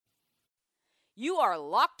You are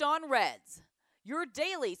Locked On Reds, your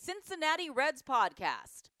daily Cincinnati Reds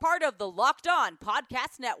podcast. Part of the Locked On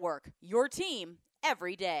Podcast Network, your team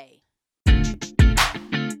every day.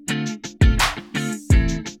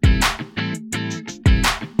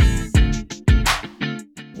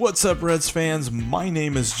 What's up, Reds fans? My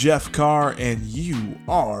name is Jeff Carr, and you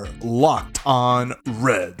are Locked On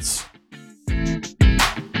Reds.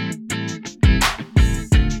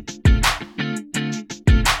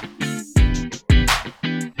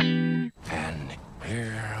 And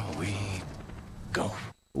here we go.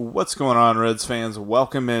 What's going on, Reds fans?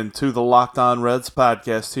 Welcome into the Locked On Reds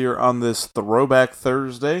podcast here on this Throwback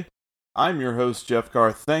Thursday. I'm your host, Jeff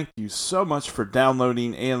Carr. Thank you so much for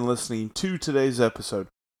downloading and listening to today's episode.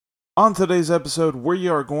 On today's episode, we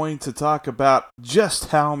are going to talk about just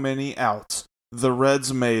how many outs the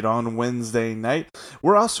Reds made on Wednesday night.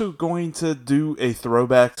 We're also going to do a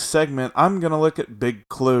throwback segment. I'm going to look at Big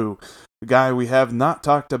Clue, the guy we have not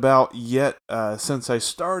talked about yet since I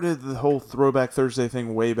started the whole Throwback Thursday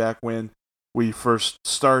thing way back when we first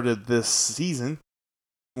started this season.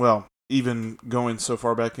 Well, even going so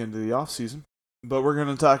far back into the offseason. But we're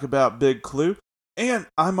going to talk about Big Clue. And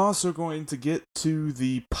I'm also going to get to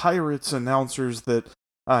the Pirates announcers that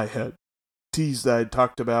I had teased I'd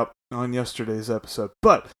talked about on yesterday's episode.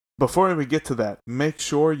 But before we get to that, make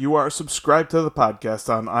sure you are subscribed to the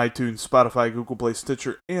podcast on iTunes, Spotify, Google Play,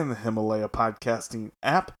 Stitcher, and the Himalaya podcasting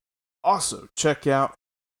app. Also, check out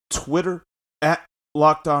Twitter at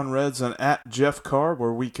Locked On Reds and at Jeff Carr,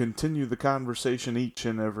 where we continue the conversation each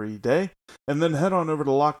and every day. And then head on over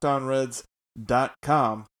to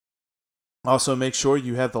LockedOnReds.com. Also, make sure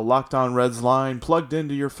you have the Locked On Reds line plugged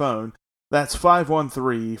into your phone. That's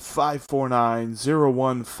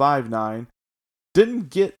 513-549-0159. Didn't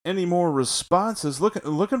get any more responses.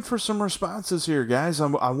 Looking for some responses here, guys.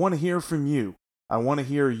 I want to hear from you. I want to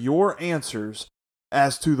hear your answers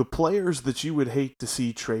as to the players that you would hate to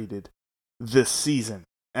see traded this season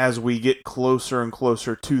as we get closer and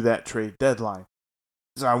closer to that trade deadline.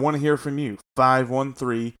 So I want to hear from you.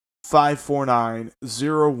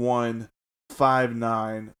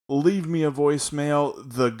 513-549-0159. Leave me a voicemail.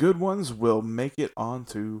 The good ones will make it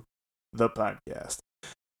onto the podcast.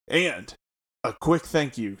 And a quick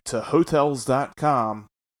thank you to Hotels.com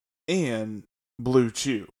and Blue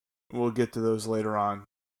Chew. We'll get to those later on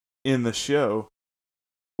in the show.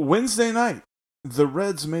 Wednesday night, the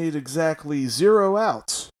Reds made exactly 0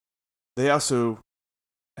 outs. They also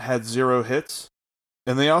had 0 hits,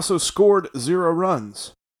 and they also scored 0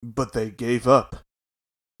 runs, but they gave up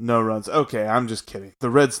no runs. Okay, I'm just kidding.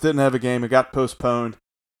 The Reds didn't have a game. It got postponed.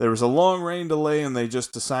 There was a long rain delay, and they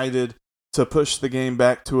just decided to push the game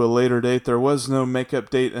back to a later date. There was no makeup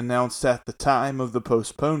date announced at the time of the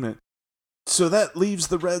postponement. So that leaves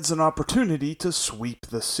the Reds an opportunity to sweep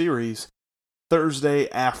the series Thursday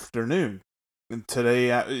afternoon. And today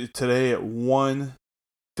at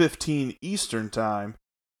 1:15 Eastern Time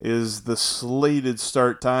is the slated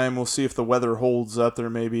start time. We'll see if the weather holds up. There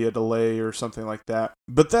may be a delay or something like that.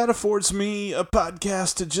 But that affords me a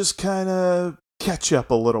podcast to just kind of catch up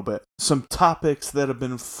a little bit. Some topics that have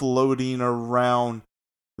been floating around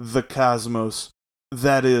the cosmos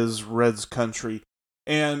that is Reds country.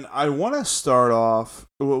 And I want to start off,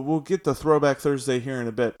 we'll get to Throwback Thursday here in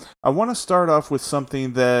a bit. I want to start off with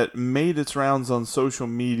something that made its rounds on social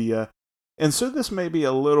media. And so this may be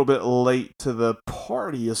a little bit late to the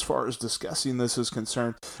party as far as discussing this is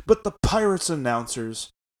concerned, but the Pirates announcers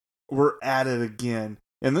were at it again.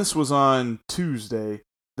 And this was on Tuesday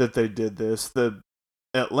that they did this. The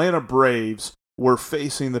Atlanta Braves were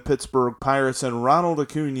facing the Pittsburgh Pirates, and Ronald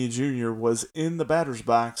Acuna Jr. was in the batter's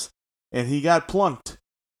box, and he got plunked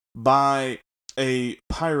by a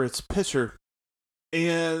Pirates pitcher.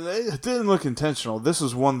 And it didn't look intentional. This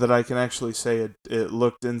is one that I can actually say it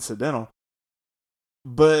looked incidental.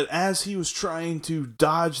 But as he was trying to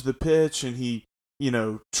dodge the pitch and he,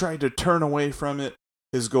 tried to turn away from it,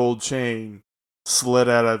 his gold chain slid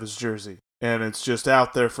out of his jersey. And it's just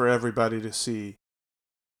out there for everybody to see.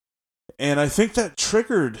 And I think that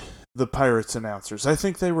triggered the Pirates announcers. I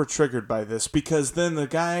think they were triggered by this because then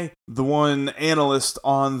the one analyst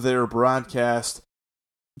on their broadcast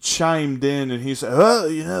chimed in and he said,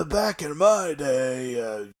 well, back in my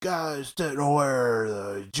day, guys didn't wear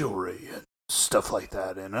the jewelry and stuff like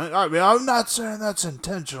that. And I mean, I'm not saying that's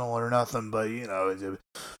intentional or nothing, but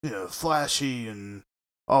flashy and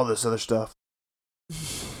all this other stuff.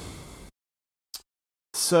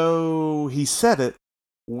 So he said it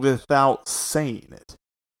without saying it.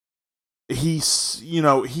 He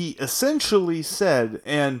essentially said,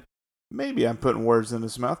 and maybe I'm putting words in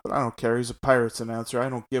his mouth, but I don't care. He's a Pirates announcer. I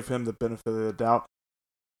don't give him the benefit of the doubt.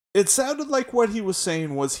 It sounded like what he was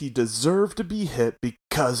saying was he deserved to be hit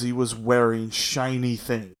because he was wearing shiny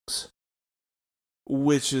things.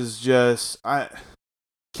 Which is just...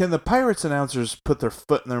 Can the Pirates announcers put their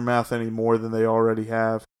foot in their mouth any more than they already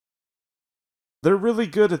have? They're really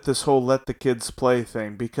good at this whole let the kids play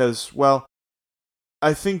thing because, well,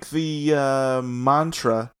 I think the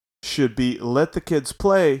mantra should be let the kids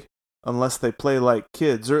play unless they play like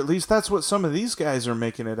kids. Or at least that's what some of these guys are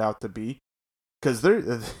making it out to be. Because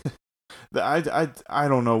I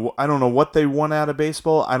don't know. I don't know what they want out of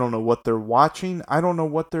baseball. I don't know what they're watching. I don't know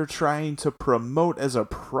what they're trying to promote as a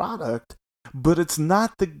product. But it's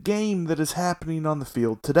not the game that is happening on the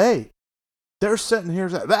field today. They're sitting here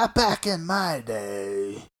back in my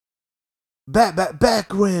day.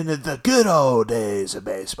 Back when the good old days of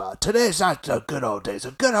baseball. Today's not the good old days.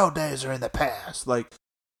 The good old days are in the past. Like,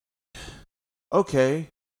 okay.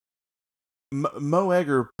 Mo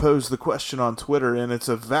Egger posed the question on Twitter, and it's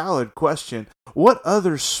a valid question. What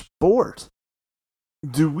other sport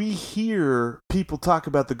do we hear people talk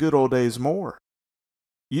about the good old days more?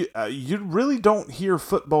 You really don't hear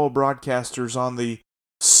football broadcasters on the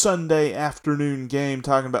Sunday afternoon game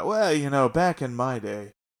talking about, well, back in my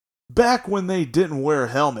day. Back when they didn't wear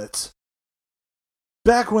helmets.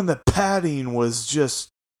 Back when the padding was just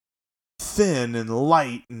thin and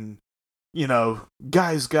light and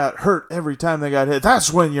guys got hurt every time they got hit.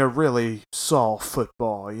 That's when you really saw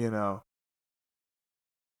football, You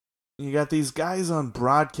got these guys on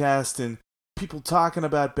broadcast and people talking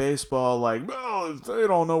about baseball like, well, they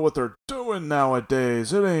don't know what they're doing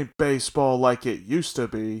nowadays. It ain't baseball like it used to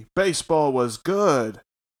be. Baseball was good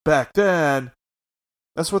back then.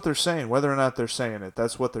 That's what they're saying. Whether or not they're saying it,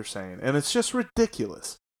 that's what they're saying. And it's just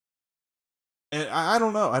ridiculous. And I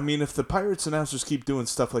don't know. I mean, if the Pirates announcers keep doing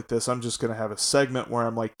stuff like this, I'm just going to have a segment where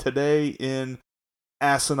I'm like, today in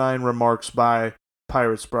asinine remarks by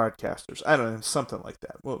Pirates broadcasters. I don't know, something like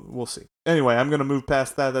that. We'll see. Anyway, I'm going to move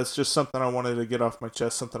past that. That's just something I wanted to get off my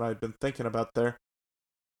chest, something I've been thinking about there.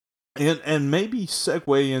 And maybe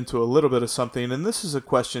segue into a little bit of something. And this is a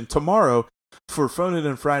question. Tomorrow, for Phone It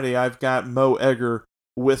In Friday, I've got Mo Egger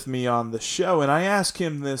with me on the show. And I ask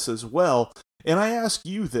him this as well. And I ask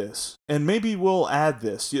you this, and maybe we'll add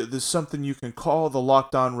this. There's something you can call the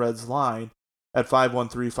Locked On Reds line at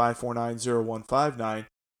 513-549-0159,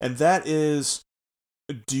 and that is,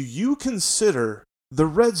 do you consider the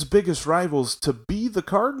Reds' biggest rivals to be the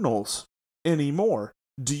Cardinals anymore?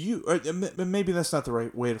 Do you, maybe that's not the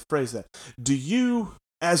right way to phrase that. Do you,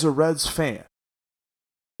 as a Reds fan,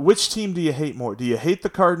 which team do you hate more? Do you hate the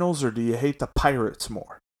Cardinals or do you hate the Pirates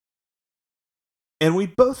more? And we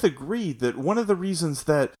both agreed that one of the reasons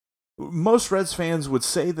that most Reds fans would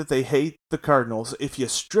say that they hate the Cardinals, if you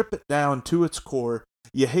strip it down to its core,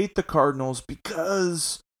 you hate the Cardinals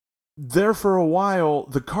because there for a while,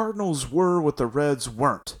 the Cardinals were what the Reds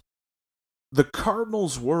weren't. The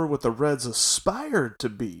Cardinals were what the Reds aspired to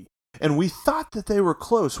be. And we thought that they were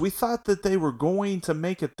close. We thought that they were going to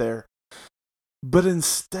make it there. But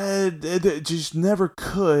instead, it just never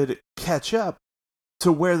could catch up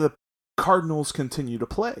to where the Cardinals continue to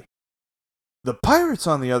play. The Pirates,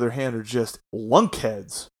 on the other hand, are just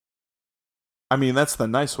lunkheads. I mean, that's the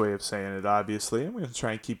nice way of saying it, obviously. I'm going to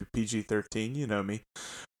try and keep it PG-13, you know me.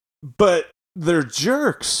 But they're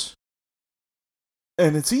jerks.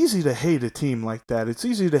 And it's easy to hate a team like that. It's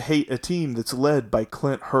easy to hate a team that's led by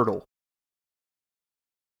Clint Hurdle.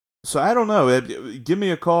 So I don't know. Give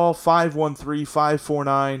me a call,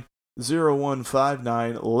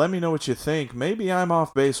 513-549-0159. Let me know what you think. Maybe I'm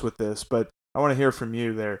off base with this, but I want to hear from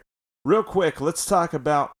you there. Real quick, let's talk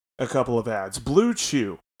about a couple of ads. Blue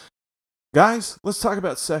Chew. Guys, let's talk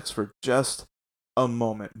about sex for just a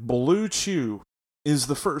moment. Blue Chew is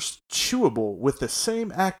the first chewable with the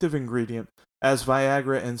same active ingredient as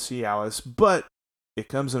Viagra and Cialis, but it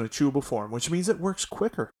comes in a chewable form, which means it works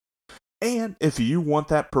quicker. And if you want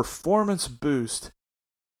that performance boost,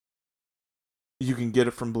 you can get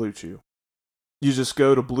it from Blue Chew. You just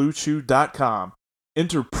go to BlueChew.com,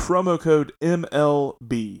 enter promo code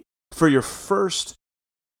MLB for your first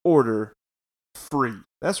order free.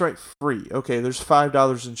 That's right, free. Okay, there's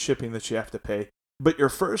 $5 in shipping that you have to pay, but your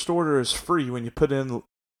first order is free when you put in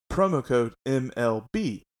promo code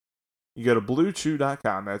MLB. You go to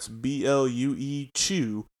BlueChew.com. That's BLUE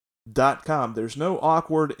Chew.com. There's no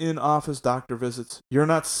awkward in-office doctor visits. You're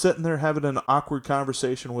not sitting there having an awkward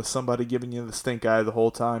conversation with somebody giving you the stink eye the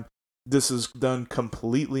whole time. This is done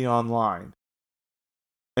completely online.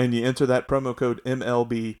 And you enter that promo code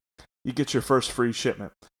MLB, you get your first free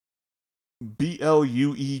shipment.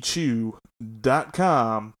 BLUE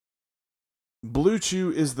Chew.com. Blue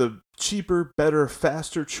Chew is the cheaper, better,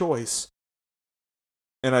 faster choice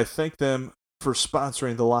and I thank them for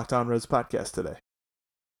sponsoring the Locked On Reds podcast today.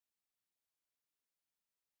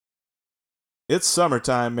 It's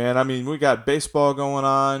summertime, man. I mean, we got baseball going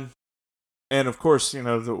on. And of course,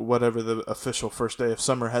 whatever the official first day of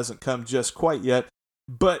summer hasn't come just quite yet.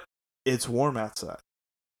 But it's warm outside.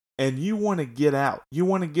 And you want to get out. You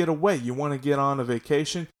want to get away. You want to get on a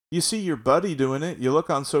vacation. You see your buddy doing it. You look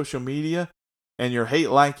on social media and you're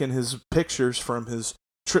hate-liking his pictures from his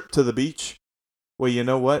trip to the beach. Well, you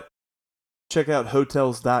know what? Check out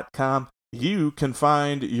Hotels.com. You can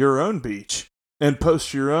find your own beach and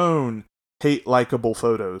post your own hate-likeable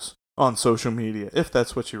photos on social media, if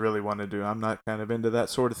that's what you really want to do. I'm not kind of into that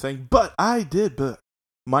sort of thing, but I did book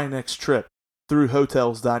my next trip through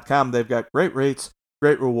Hotels.com. They've got great rates,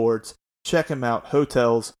 great rewards. Check them out,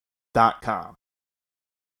 Hotels.com.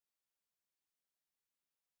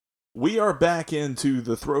 We are back into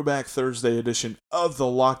the Throwback Thursday edition of the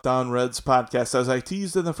Locked On Reds podcast. As I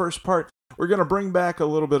teased in the first part, we're going to bring back a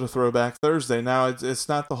little bit of Throwback Thursday. Now, it's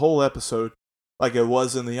not the whole episode like it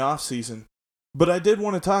was in the off-season, but I did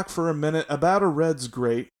want to talk for a minute about a Reds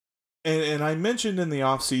great. And I mentioned in the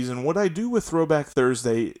offseason, what I do with Throwback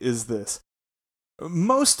Thursday is this.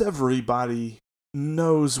 Most everybody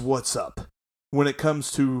knows what's up when it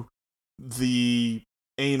comes to the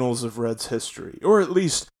annals of Reds history. Or at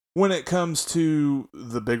least when it comes to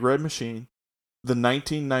the Big Red Machine, the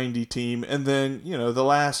 1990 team, and then, the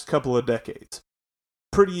last couple of decades.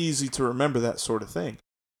 Pretty easy to remember that sort of thing.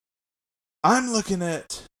 I'm looking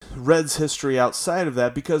at Reds history outside of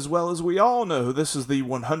that because, well, as we all know, this is the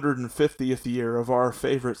 150th year of our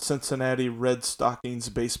favorite Cincinnati Red Stockings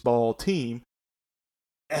baseball team.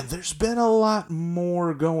 And there's been a lot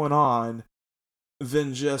more going on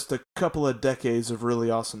than just a couple of decades of really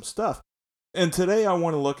awesome stuff. And today I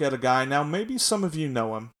want to look at a guy, now maybe some of you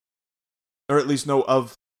know him, or at least know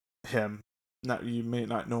of him. You may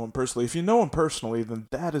not know him personally. If you know him personally, then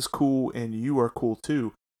that is cool and you are cool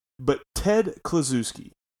too. But Ted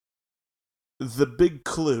Kluszewski, the Big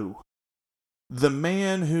Clue, the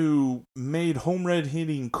man who made home run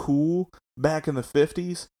hitting cool back in the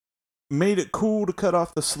 50s, made it cool to cut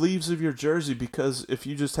off the sleeves of your jersey because if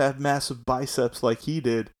you just have massive biceps like he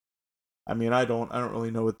did, I mean, I don't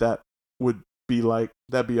really know what that would be like.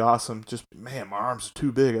 That'd be awesome. Just, man, my arms are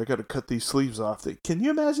too big. I got to cut these sleeves off. Can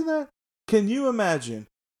you imagine that? Can you imagine?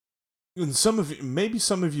 And maybe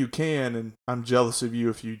some of you can, and I'm jealous of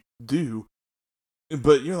you if you do.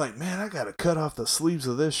 But you're like, man, I got to cut off the sleeves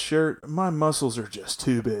of this shirt. My muscles are just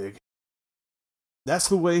too big. That's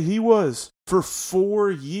the way he was. For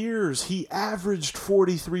 4 years, he averaged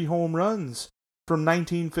 43 home runs from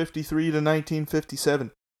 1953 to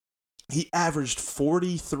 1957. He averaged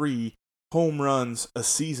 43 home runs a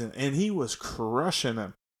season, and he was crushing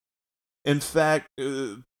them. In fact,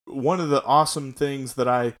 one of the awesome things that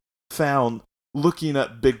I found looking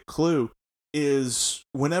up Big Clue is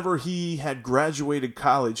whenever he had graduated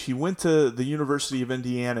college, he went to the University of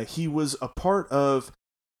Indiana. He was a part of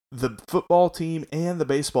the football team and the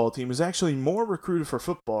baseball team. He was actually more recruited for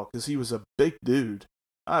football because he was a big dude.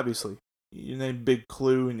 Obviously, you name Big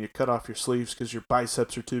Clue and you cut off your sleeves because your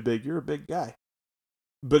biceps are too big. You're a big guy.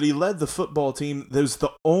 But he led the football team. That was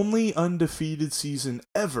the only undefeated season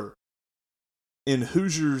ever in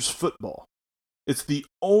Hoosiers football. It's the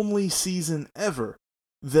only season ever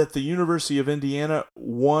that the University of Indiana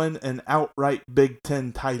won an outright Big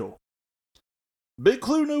Ten title. Big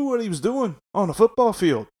Clue knew what he was doing on a football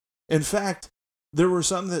field. In fact, there were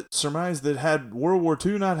some that surmised that had World War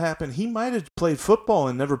II not happened, he might have played football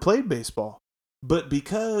and never played baseball. But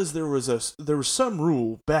because there was some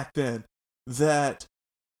rule back then that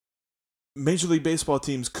Major League Baseball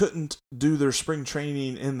teams couldn't do their spring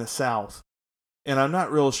training in the South. And I'm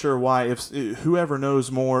not real sure why. If whoever knows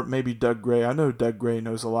more, maybe Doug Gray. I know Doug Gray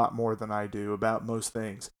knows a lot more than I do about most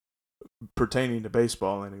things pertaining to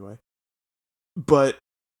baseball anyway. But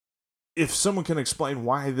if someone can explain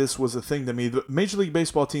why this was a thing to me, the Major League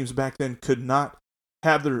Baseball teams back then could not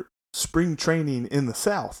have their spring training in the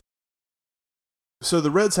South. So the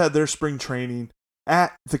Reds had their spring training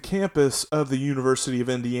at the campus of the University of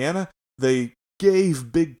Indiana. They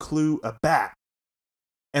gave Big Clue a bat.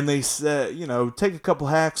 And they said, take a couple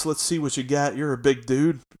hacks, let's see what you got. You're a big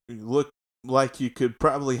dude. You look like you could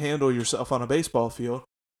probably handle yourself on a baseball field.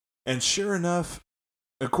 And sure enough,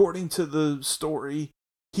 according to the story,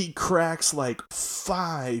 he cracks like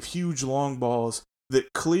 5 huge long balls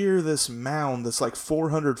that clear this mound that's like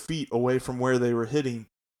 400 feet away from where they were hitting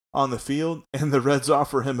on the field. And the Reds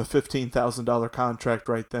offer him a $15,000 contract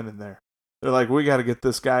right then and there. They're like, we got to get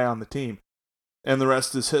this guy on the team. And the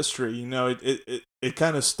rest is history. It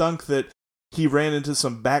kind of stunk that he ran into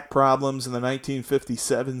some back problems in the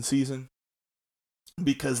 1957 season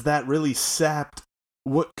because that really sapped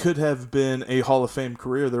what could have been a Hall of Fame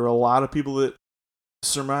career. There were a lot of people that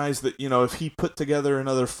surmised that, if he put together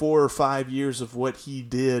another 4 or 5 years of what he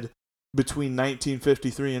did between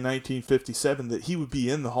 1953 and 1957, that he would be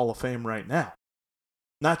in the Hall of Fame right now.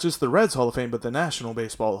 Not just the Reds Hall of Fame, but the National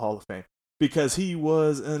Baseball Hall of Fame. Because he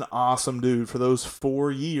was an awesome dude. For those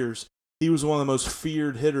 4 years, he was one of the most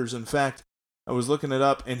feared hitters. In fact, I was looking it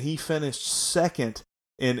up, and he finished second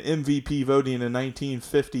in MVP voting in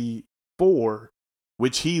 1954,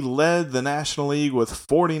 which he led the National League with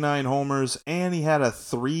 49 homers, and he had a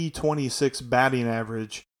 .326 batting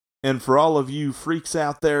average. And for all of you freaks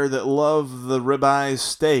out there that love the ribeye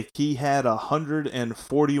steak, he had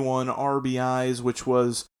 141 RBIs, which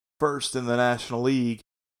was first in the National League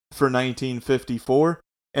for 1954.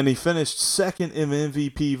 And he finished second in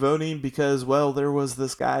MVP voting because, well, there was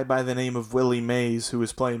this guy by the name of Willie Mays who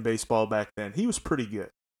was playing baseball back then. He was pretty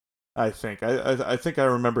good, I think. I think I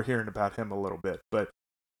remember hearing about him a little bit. But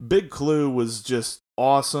Big Clue was just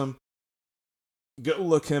awesome. Go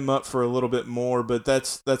look him up for a little bit more, but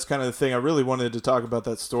that's kind of the thing. I really wanted to talk about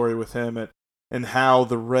that story with him and how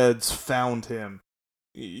the Reds found him.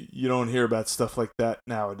 You don't hear about stuff like that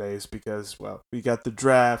nowadays because, well, you got the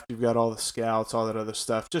draft, you've got all the scouts, all that other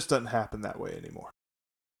stuff. Just doesn't happen that way anymore.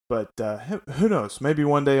 But who knows? Maybe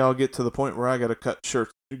one day I'll get to the point where I got to cut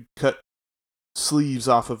sleeves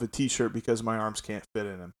off of a t-shirt because my arms can't fit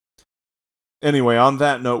in them. Anyway, on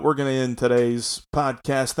that note, we're going to end today's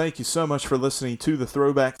podcast. Thank you so much for listening to the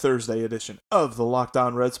Throwback Thursday edition of the Locked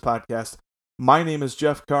On Reds podcast. My name is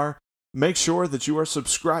Jeff Carr. Make sure that you are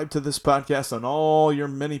subscribed to this podcast on all your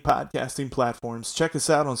many podcasting platforms. Check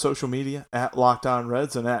us out on social media at Locked On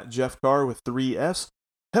Reds and at Jeff Carr with 3 S.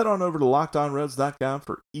 Head on over to LockedOnReds.com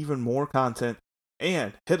for even more content.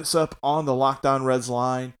 And hit us up on the Locked On Reds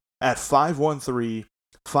line at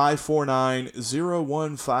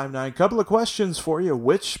 513-549-0159. Couple of questions for you.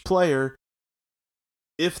 Which player,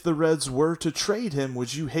 if the Reds were to trade him,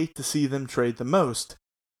 would you hate to see them trade the most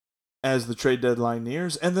as the trade deadline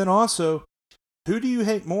nears? And then also, who do you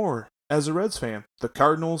hate more as a Reds fan, the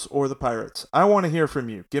Cardinals or the Pirates? I want to hear from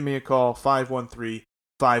you. Give me a call,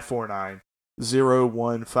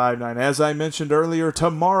 513-549-0159. As I mentioned earlier,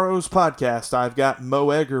 tomorrow's podcast, I've got Mo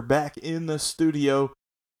Egger back in the studio,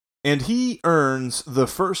 and he earns the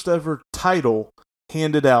first ever title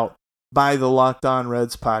handed out by the Locked On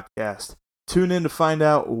Reds podcast. Tune in to find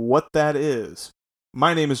out what that is.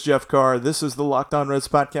 My name is Jeff Carr. This is the Locked On Reds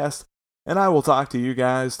podcast, and I will talk to you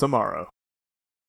guys tomorrow.